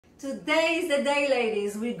Today is the day,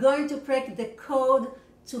 ladies. We're going to crack the code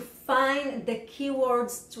to find the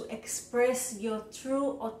keywords to express your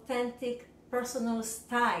true, authentic, personal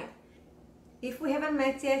style. If we haven't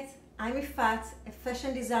met yet, I'm Yifat, a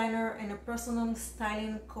fashion designer and a personal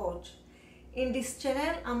styling coach. In this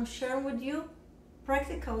channel, I'm sharing with you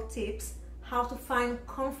practical tips how to find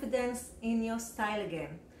confidence in your style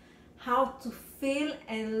again, how to feel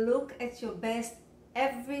and look at your best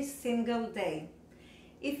every single day.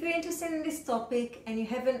 If you're interested in this topic and you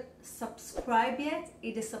haven't subscribed yet,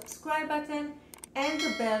 hit the subscribe button and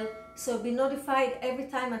the bell so you'll be notified every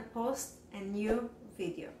time I post a new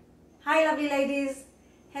video. Hi lovely ladies!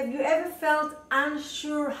 Have you ever felt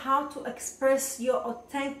unsure how to express your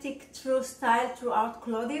authentic, true style throughout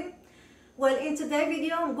clothing? Well, in today's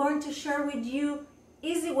video I'm going to share with you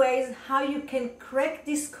easy ways how you can crack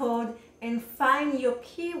this code and find your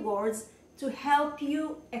keywords to help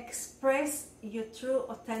you express your true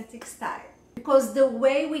authentic style. Because the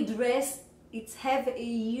way we dress, it has a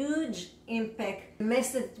huge impact, the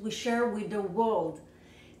message we share with the world.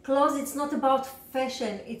 Clothes, it's not about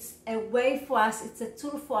fashion, it's a way for us, it's a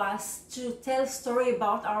tool for us to tell a story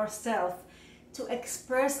about ourselves, to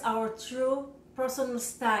express our true personal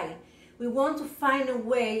style. We want to find a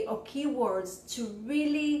way or keywords to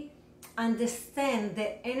really understand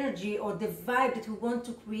the energy or the vibe that we want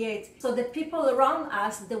to create, so the people around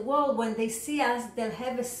us, the world, when they see us, they'll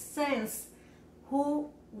have a sense who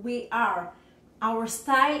we are. Our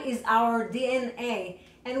style is our DNA,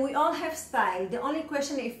 and we all have style. The only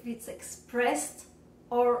question is if it's expressed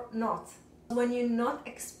or not. When you not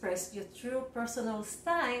express your true personal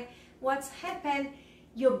style, what's happened?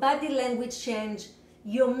 Your body language change,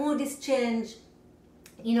 your mood is changed.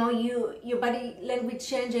 You know, your body language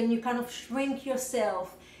change and you kind of shrink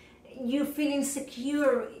yourself. You feel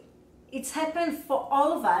insecure. It's happened for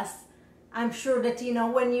all of us. I'm sure that, you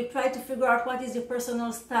know, when you try to figure out what is your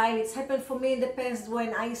personal style, it's happened for me in the past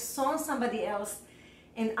when I saw somebody else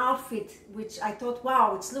an outfit which I thought,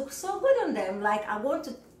 wow, it looks so good on them. Like, I want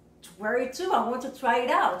to wear it too. I want to try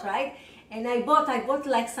it out, right? And I bought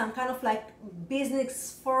like some kind of like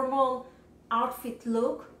business formal outfit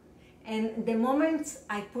look. And the moment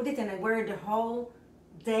I put it and I wear it the whole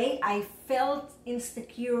day, I felt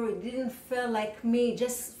insecure. It didn't feel like me, it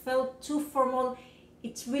just felt too formal.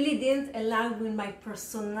 It really didn't align with my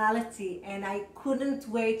personality, and I couldn't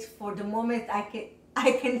wait for the moment I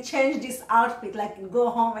can change this outfit, like go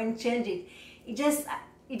home and change it. It just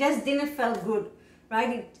didn't feel good,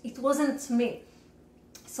 right? It wasn't me.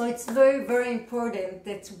 So it's very, very important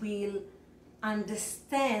that we'll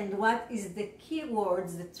understand what is the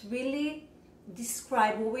keywords that really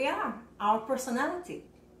describe who we are, our personality.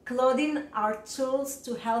 Clothing are tools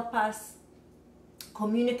to help us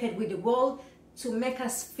communicate with the world, to make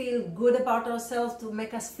us feel good about ourselves, to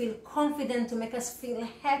make us feel confident, to make us feel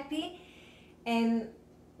happy. And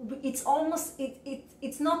it's almost,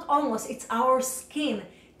 it's not almost, it's our skin.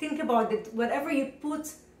 Think about it, whatever you put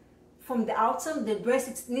from the outside, the dress,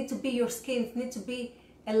 it needs to be your skin, it needs to be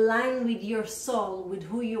align with your soul, with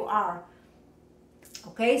who you are.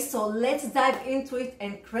 Okay, so let's dive into it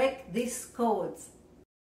and crack these codes.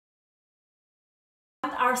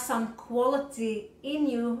 What are some quality in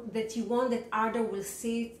you that you want that others will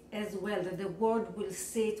see it as well, that the world will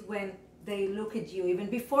see it when they look at you, even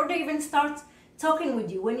before they even start talking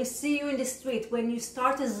with you, when you see you in the street, when you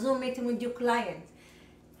start a Zoom meeting with your client?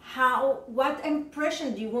 What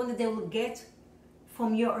impression do you want that they will get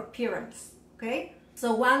from your appearance? Okay,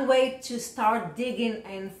 so one way to start digging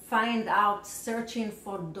and find out, searching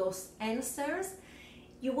for those answers,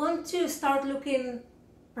 you want to start looking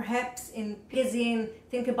perhaps in magazine,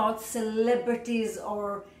 think about celebrities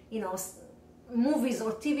or, you know, movies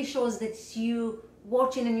or TV shows that you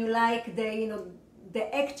watching and you like,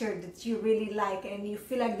 the actor that you really like and you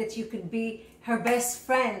feel like that you could be her best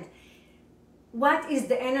friend. What is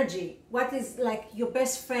the energy? What is like your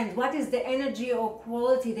best friend? What is the energy or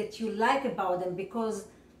quality that you like about them? Because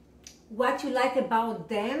what you like about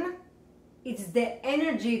them, it's the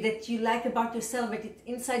energy that you like about yourself, but it's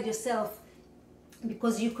inside yourself,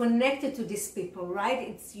 because you connected to these people,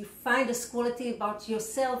 right? You find this quality about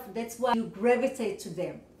yourself, that's why you gravitate to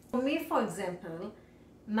them. For me, for example,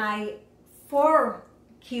 my 4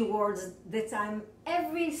 keywords that I'm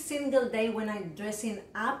every single day when I'm dressing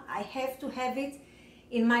up, I have to have it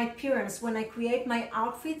in my appearance. When I create my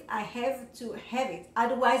outfit, I have to have it.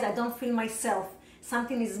 Otherwise, I don't feel myself.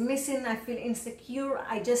 Something is missing, I feel insecure.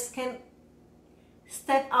 I just can't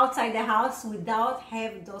step outside the house without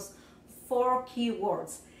have those 4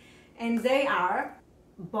 keywords. And they are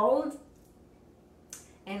bold.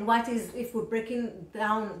 And what is, if we're breaking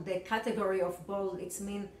down the category of bold, it's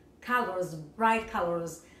mean colors, bright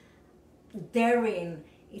colors, daring,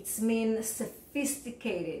 it's mean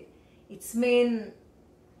sophisticated, it's mean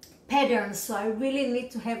patterns. So I really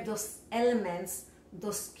need to have those elements,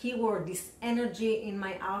 those keywords, this energy in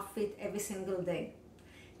my outfit every single day.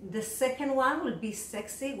 The second one will be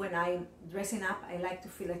sexy. When I'm dressing up, I like to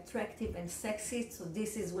feel attractive and sexy. So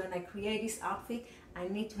this is when I create this outfit, I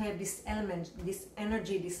need to have this element, this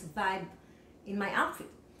energy, this vibe in my outfit.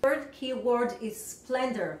 Third keyword is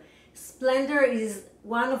splendor. Splendor is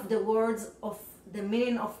one of the words of the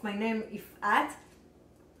meaning of my name, Yifat.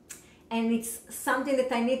 And it's something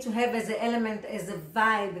that I need to have as an element, as a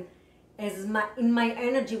vibe, in my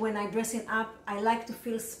energy when I'm dressing up. I like to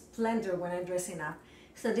feel splendor when I'm dressing up.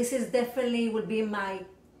 So this is definitely will be my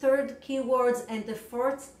third keywords. And the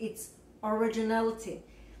fourth, it's originality.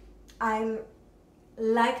 I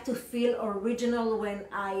like to feel original when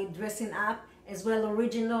I dressing up as well.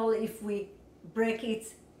 Original, if we break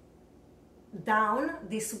it down,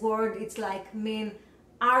 this word, it's like mean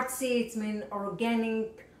artsy, it's mean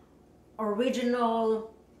organic,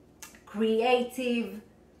 original, creative.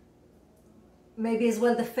 Maybe as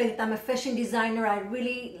well the fact that I'm a fashion designer, I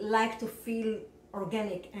really like to feel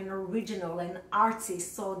organic and original and artsy.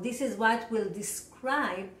 So this is what will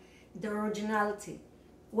describe the originality.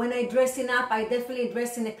 When I dressing up, I definitely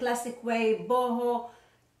dress in a classic way, boho,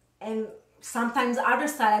 and sometimes other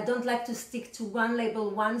style. I don't like to stick to one label,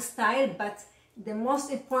 one style, but the most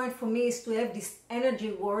important for me is to have this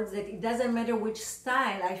energy words that it doesn't matter which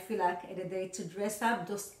style I feel like at the day to dress up,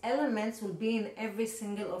 those elements will be in every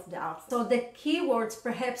single of the outfits. So the keywords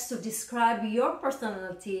perhaps to describe your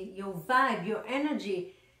personality, your vibe, your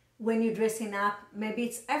energy when you're dressing up, maybe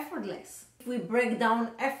it's effortless. If we break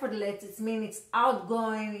down effortless, it means it's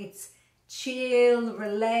outgoing, it's chill,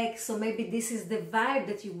 relaxed. So maybe this is the vibe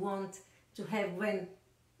that you want to have when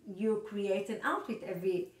you create an outfit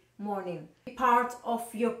every morning. Part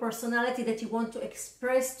of your personality that you want to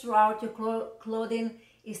express throughout your clothing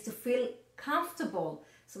is to feel comfortable.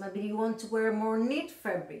 So maybe you want to wear more neat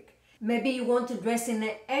fabric. Maybe you want to dress in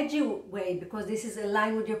an edgy way because this is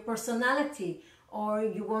aligned with your personality, or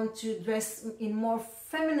you want to dress in more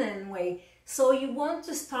feminine way. So you want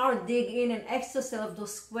to start dig in and ask yourself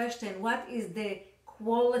those questions. What is the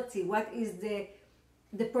quality? What is the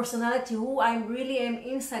personality, who I really am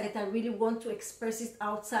inside, that I really want to express it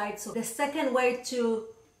outside. So the second way to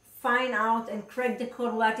find out and crack the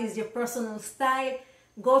code what is your personal style,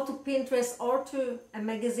 go to Pinterest or to a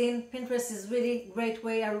magazine. Pinterest is really great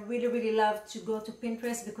way. I really love to go to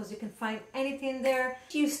Pinterest because you can find anything there.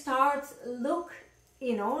 You start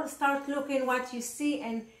looking what you see,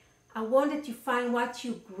 and I wanted to find what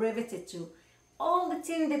you gravitate to. All the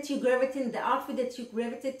things that you gravitate, the outfit that you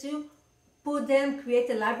gravitate to, put them, create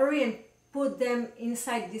a library and put them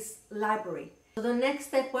inside this library. So the next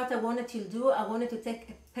step, what I wanted to do, I wanted to take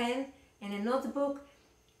a pen and a notebook,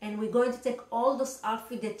 and we're going to take all those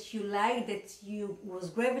outfits that you like, that you was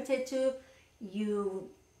gravitated to, you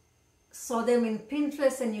saw them in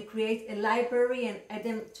Pinterest, and you create a library and add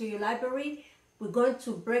them to your library. We're going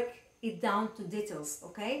to break it down to details,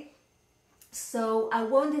 okay? So I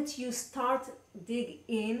wanted you start dig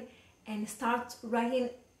in and start writing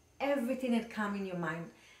everything that comes in your mind.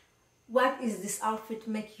 What is this outfit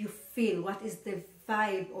make you feel? What is the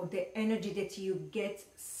vibe or the energy that you get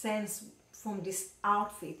sense from this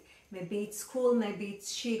outfit? Maybe it's cool, maybe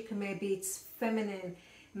it's chic, maybe it's feminine,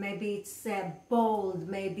 maybe it's bold,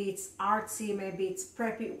 maybe it's artsy, maybe it's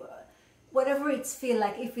preppy, whatever it's feel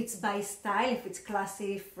like. If it's by style, if it's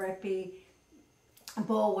classy, preppy,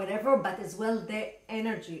 bold, whatever, but as well the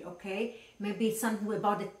energy, okay? Maybe it's something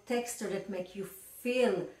about the texture that make you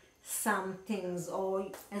feel some things,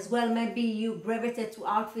 or as well maybe you gravitate to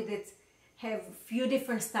outfit that have few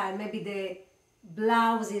different styles. Maybe the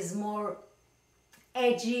blouse is more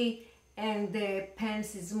edgy and the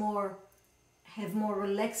pants is have more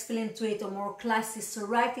relaxed feeling to it, or more classy. So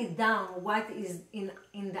write it down, what is in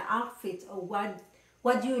the outfit, or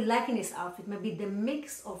what do you like in this outfit. Maybe the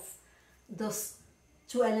mix of those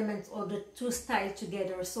two elements or the two styles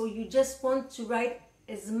together. So you just want to write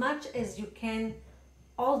as much as you can,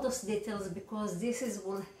 all those details, because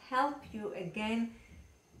will help you again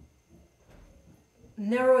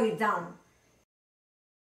narrow it down.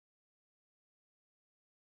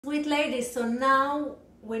 Sweet ladies, so now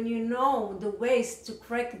when you know the ways to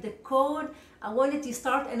crack the code, I wanted to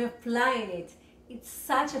start and applying it. It's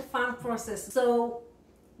such a fun process. So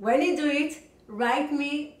when you do it, write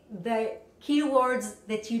me the keywords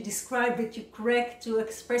that you describe, that you crack to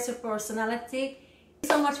express your personality.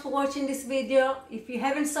 Thank you so much for watching this video. If you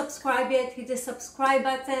haven't subscribed yet, hit the subscribe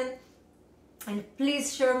button, and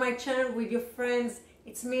please share my channel with your friends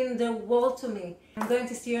It's mean the world to me. I'm going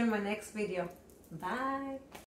to see you in my next video. Bye.